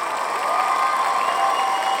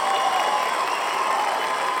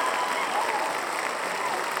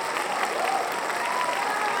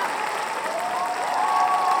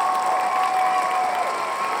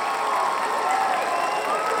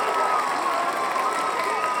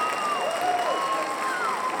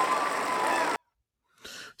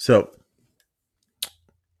 So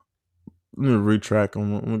let me retrack.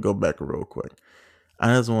 I'm gonna go back real quick.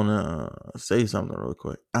 I just want to say something real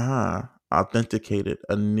quick. I authenticated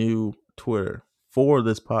a new Twitter for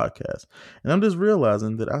this podcast, and I'm just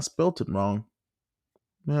realizing that I spelled it wrong.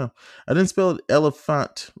 Yeah, I didn't spell it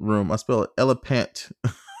elephant room. I spelled it elephant.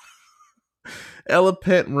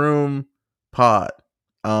 Elephant Room Pod.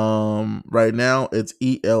 Right now it's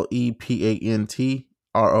ELEPANTROOMPOD.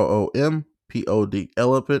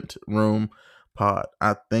 Elephant Room Pod.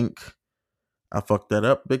 I think I fucked that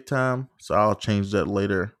up big time, so I'll change that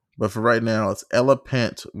later. But for right now, it's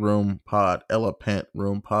Elephant Room Pod. Elephant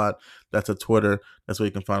Room Pod. That's a Twitter. That's where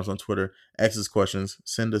you can find us on Twitter. Ask us questions.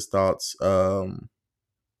 Send us thoughts. Tell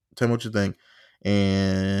me what you think.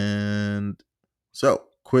 And so,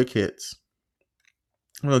 quick hits.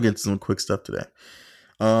 We'll get some quick stuff today.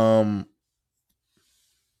 I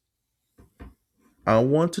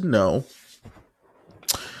want to know,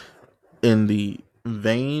 in the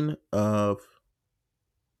vein of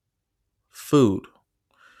food,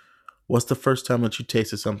 what's the first time that you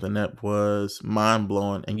tasted something that was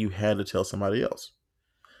mind-blowing and you had to tell somebody else?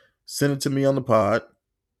 Send it to me on the pod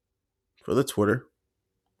for the Twitter.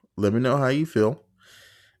 Let me know how you feel,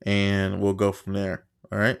 and we'll go from there.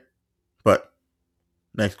 All right? But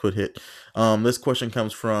next quick hit. This question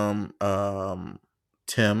comes from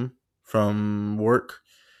Tim from work.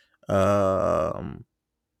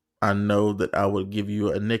 I know that I would give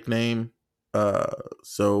you a nickname.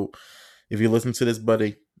 So if you listen to this,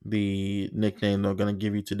 buddy, the nickname I'm going to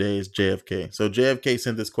give you today is JFK. So JFK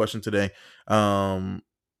sent this question today. And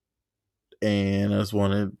I just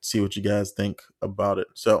want to see what you guys think about it.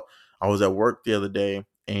 So I was at work the other day,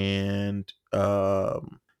 and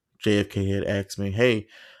JFK had asked me, hey,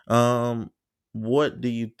 what do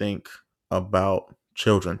you think about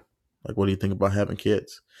children? Like, what do you think about having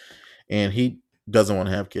kids? And he doesn't want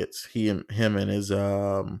to have kids. Him and his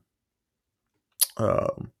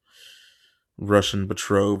Russian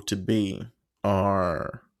betrothed to be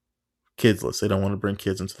are kidless. They don't want to bring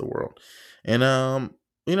kids into the world. And I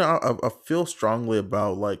feel strongly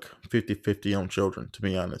about like 50-50 on children, to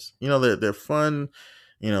be honest. They're fun,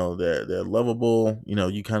 they're lovable.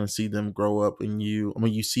 You kind of see them grow up in you. I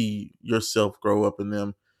mean, you see yourself grow up in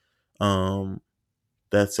them.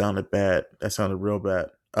 That sounded bad. That sounded real bad.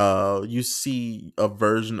 You see a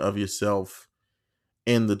version of yourself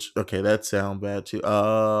in the okay, that sound bad too.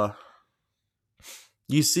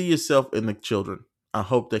 You see yourself in the children. I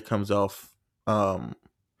hope that comes off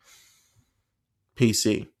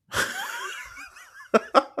PC.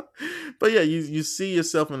 But yeah, you see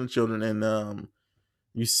yourself in the children, and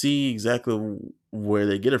you see exactly where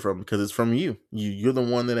they get it from because it's from you. You're the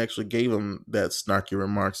one that actually gave them that snarky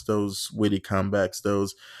remarks, those witty comebacks,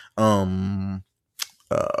 those um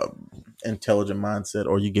uh, intelligent mindset,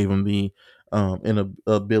 or you gave them the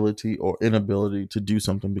inability or inability to do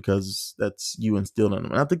something because that's you instilled in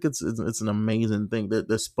them. And I think it's an amazing thing.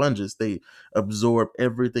 They're sponges. They absorb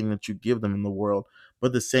everything that you give them in the world, but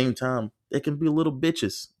at the same time, they can be little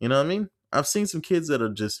bitches. You know what I mean? I've seen some kids that are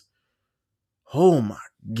just, oh my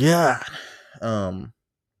god, um,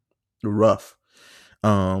 rough.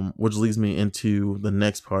 Which leads me into the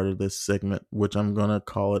next part of this segment, which I'm gonna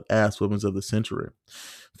call it Ass Women's of the Century.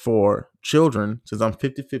 For children, since I'm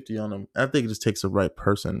 50-50 on them, I think it just takes the right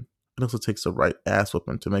person. It also takes the right ass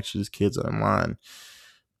whipping to make sure these kids are in line.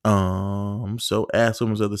 So Ass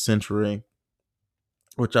Women's of the Century,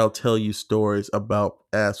 which I'll tell you stories about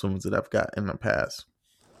ass women's that I've got in the past.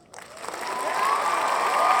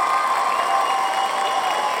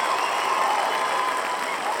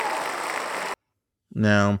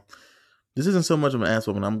 Now, this isn't so much of an ass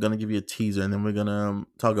woman. I'm going to give you a teaser, and then we're going to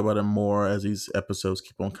talk about it more as these episodes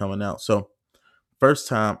keep on coming out. So, first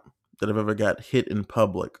time that I've ever got hit in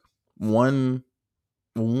public, one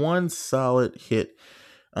solid hit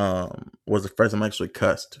was the first time I actually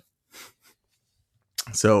cussed.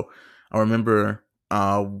 So, I remember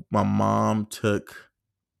my mom took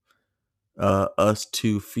us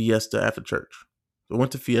to Fiesta after church. So, I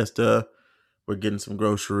went to Fiesta. We're getting some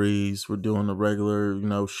groceries. We're doing the regular,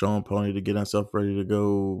 show and pony to get ourselves ready to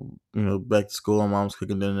go, back to school. My mom's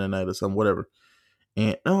cooking dinner that night or something, whatever.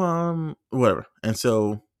 And whatever. And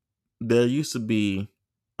so there used to be,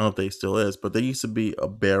 I don't know if they still is, but there used to be a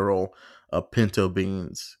barrel of pinto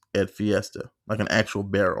beans at Fiesta, like an actual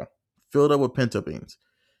barrel filled up with pinto beans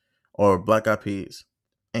or black eyed peas.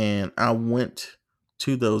 And I went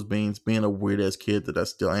to those beans, being a weird ass kid that I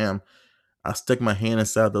still am. I stuck my hand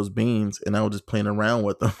inside those beans and I was just playing around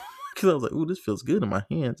with them because I was like, "Ooh, this feels good in my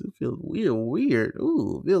hands. It feels weird.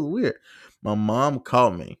 Ooh, it feels weird." My mom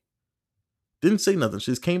called me, didn't say nothing. She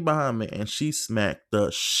just came behind me and she smacked the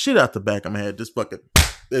shit out the back of my head. Just fucking,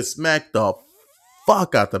 it smacked the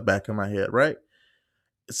fuck out the back of my head, right?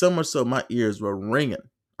 So much so my ears were ringing.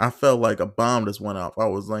 I felt like a bomb just went off. I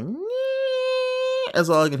was like, "Nee." That's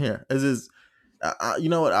all I can hear. It's just, you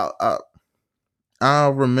know what? I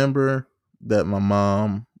remember that my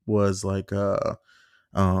mom was like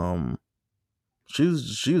she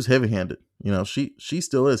was heavy handed. She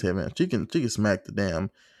still is heavy handed. She can smack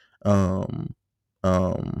um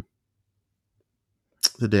um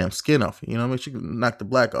the damn skin off you. You know what I mean? She can knock the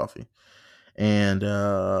black off you. And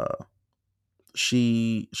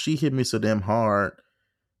she hit me so damn hard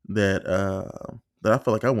that that I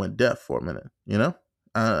felt like I went deaf for a minute,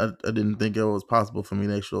 I didn't think it was possible for me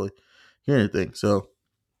to actually hear anything. So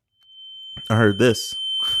I heard this.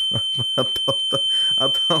 I thought I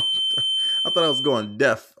thought I thought I was going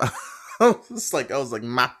deaf. I was like I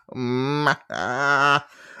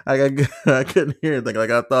couldn't hear anything.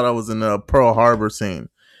 Like I thought I was in a Pearl Harbor scene,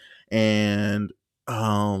 and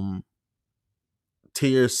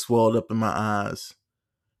tears swelled up in my eyes,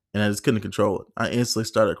 and I just couldn't control it. I instantly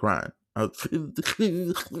started crying. And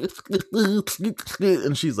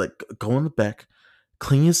she's like, "Go in the back,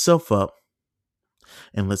 clean yourself up,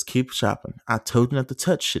 and let's keep shopping. I told you not to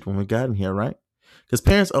touch shit when we got in here, right?" Because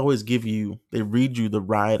parents always they read you the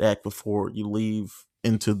riot act before you leave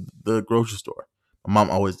into the grocery store. My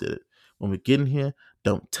mom always did it. When we get in here,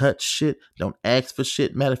 don't touch shit, don't ask for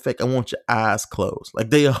shit. Matter of fact, I want your eyes closed. Like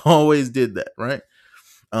they always did that, right?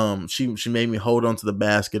 She made me hold on to the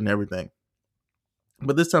basket and everything.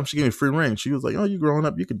 But this time she gave me free reign. She was like, "Oh, you growing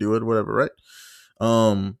up, you could do it, whatever, right?"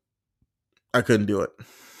 I couldn't do it.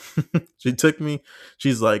 She took me.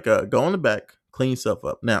 She's like, "Go in the back, clean yourself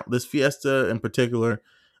up." Now, this Fiesta in particular,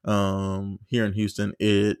 here in Houston,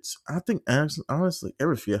 I think honestly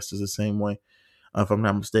every Fiesta is the same way, if I'm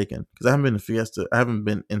not mistaken. Because I haven't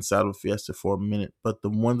been inside of a Fiesta for a minute. But the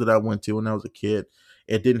one that I went to when I was a kid,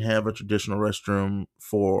 it didn't have a traditional restroom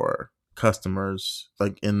for customers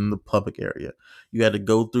like in the public area. You had to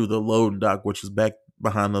go through the loading dock, which is back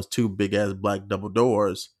behind those two big ass black double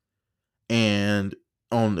doors, and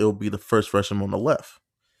it'll be the first restroom on the left.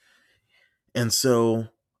 And so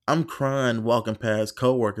I'm crying walking past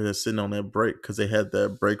coworkers that's sitting on their break because they had their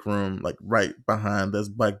break room like right behind those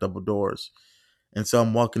black double doors. And so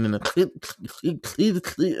I'm walking in and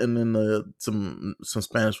then some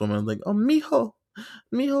Spanish woman like, "Oh, mijo,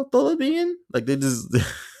 Mijo, todo bien? Like, they just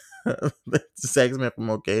ask me if I'm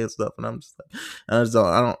okay and stuff, and I'm just like, I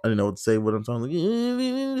didn't know what to say. What I'm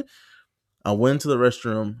talking like. I went to the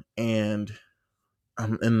restroom, and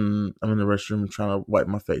I'm in the restroom trying to wipe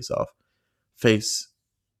my face off. Face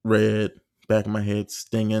red, back of my head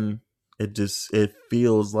stinging. It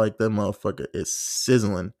feels like that motherfucker is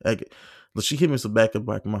sizzling. Like, she hit me so back of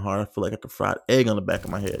my heart. I feel like I could fry an egg on the back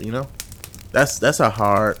of my head, you know? That's how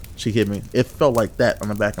hard she hit me. It felt like that on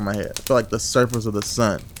the back of my head. It felt like the surface of the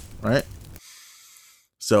sun, right?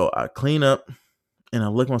 So I clean up, and I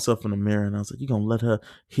look myself in the mirror, and I was like, you gonna let her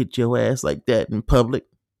hit your ass like that in public?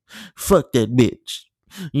 Fuck that bitch.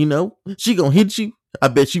 You know, she gonna hit you. I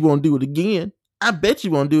bet she won't do it again.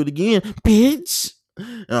 Bitch.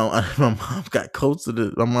 My mom got close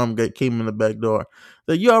to my mom came in the back door.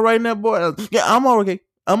 Like, you all right now, boy? Yeah, I'm all okay.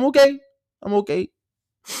 I'm okay.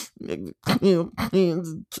 Bruh,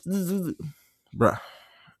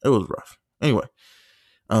 it was rough. Anyway,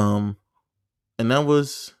 and that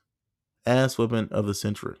was ass whipping of the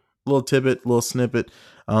century. Little tidbit, little snippet,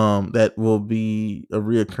 that will be a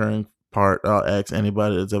reoccurring part. I'll ask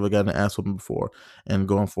anybody that's ever gotten an ass whipping before, and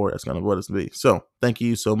going forward, that's gonna what it's be. So thank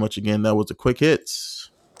you so much again. That was the quick hits.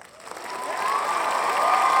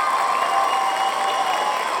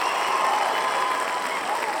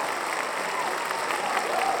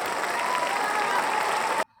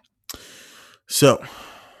 So,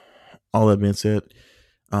 all that being said,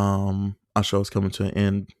 our show is coming to an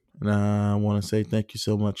end, and I want to say thank you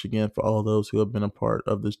so much again for all those who have been a part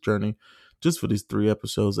of this journey. Just for these 3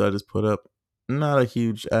 episodes that I just put up, not a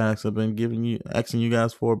huge ask I've been asking you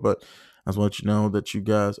guys for, but I just want you to know that you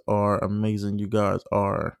guys are amazing. You guys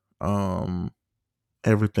are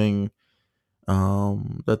everything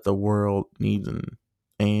that the world needs,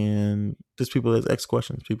 and just people that ask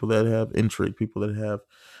questions, people that have intrigue, people that have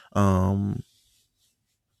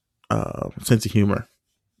sense of humor.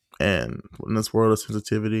 And in this world of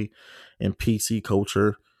sensitivity and PC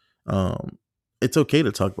culture, it's okay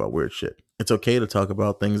to talk about weird shit. It's okay to talk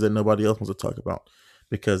about things that nobody else wants to talk about,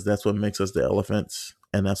 because that's what makes us the elephants,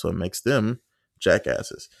 and that's what makes them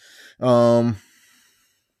jackasses. So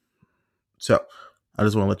I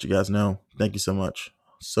just want to let you guys know, thank you so much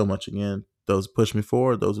again. Those who push me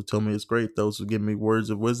forward, those who tell me it's great, those who give me words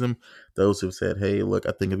of wisdom, those who've said, hey, look,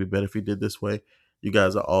 I think it'd be better if you did this way. You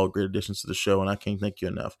guys are all great additions to the show, and I can't thank you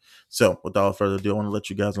enough. So without further ado, I want to let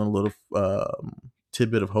you guys on a little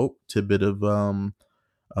tidbit of hope, tidbit of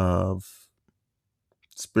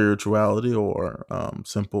spirituality, or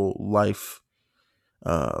simple life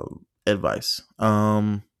advice.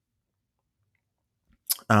 I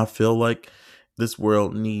feel like this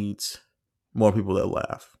world needs more people that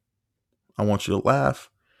laugh. I want you to laugh.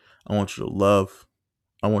 I want you to love.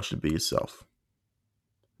 I want you to be yourself,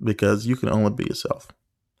 because you can only be yourself.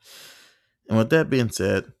 And with that being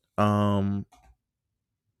said, love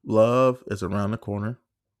is around the corner.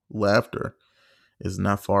 Laughter is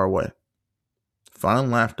not far away. Find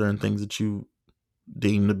laughter in things that you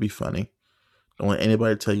deem to be funny. Don't let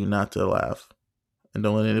anybody tell you not to laugh. And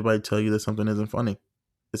don't let anybody tell you that something isn't funny.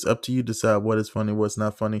 It's up to you to decide what is funny, what's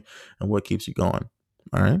not funny, and what keeps you going.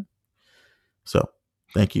 All right? So,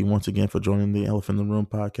 thank you once again for joining the Elephant in the Room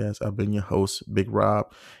podcast. I've been your host, Big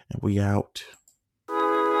Rob, and we out.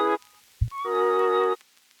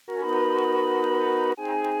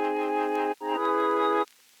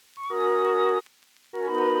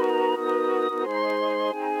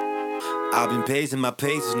 I've been pacing my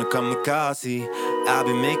paces, no kamikaze. I've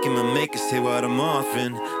been making my makers say what I'm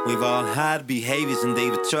offering. We've all had behaviors and they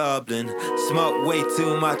were troubling. Smoke way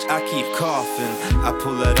too much, I keep coughing. I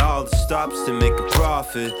pull out all the stops to make a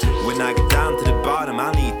profit. When I get down to the bottom,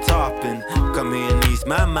 I need topping. Come here and ease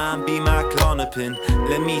my mind, be my clonopin.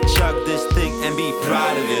 Let me chug this thing and be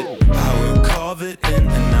proud of it. I will carve it in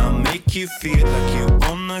and I'll make you feel like you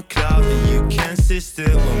on the cloud. And you can't sit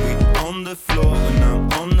still when we on the floor. When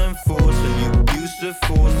I'm on them fours, when you use the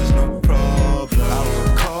force, there's no problem. I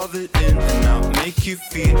will carve it in and I'll make you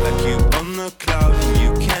feel like you on the cloud. And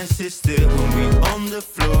you can't sit still when we on the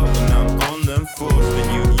floor. When I'm on them fours,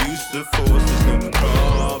 when you use the force, there's no problem.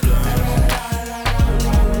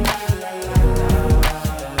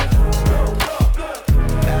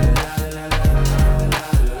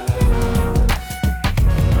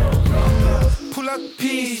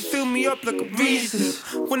 Peace, fill me up like a Reese's.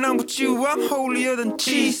 When I'm with you, I'm holier than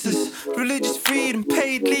Jesus. Religious freedom,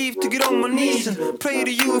 paid leave to get on my knees and pray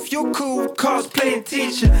to you if you're cool with cosplaying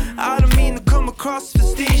teacher. I don't mean to come across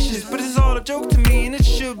facetious, but it's all a joke to me, and it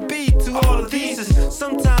should be to all of these.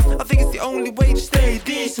 Sometimes I think it's the only way to stay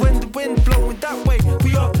decent. When the wind blowing that way,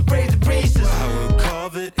 we ought to brave the breezes. I will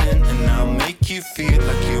carve it in and I'll make you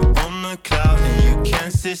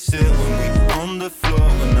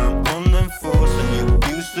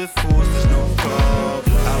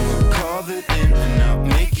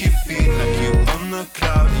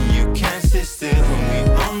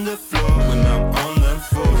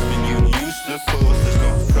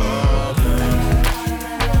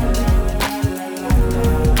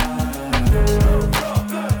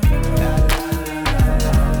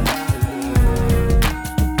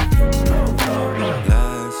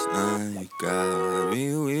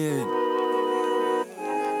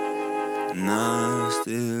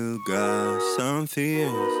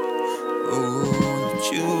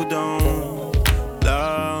you don't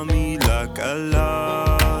love me like I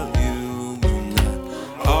love you. And that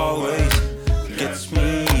always gets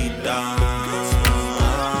me down.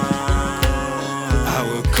 I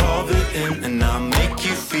will carve it in and I'll make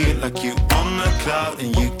you feel like you on the cloud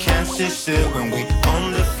and you can't sit still when we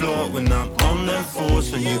on the floor. When I'm on the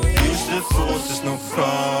force, when you use the force, there's no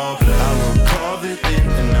problem. I will carve it in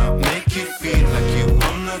and I'll make you feel like you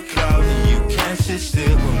on the cloud and you can't sit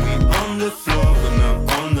still when we on the floor. When I'm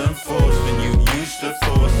on the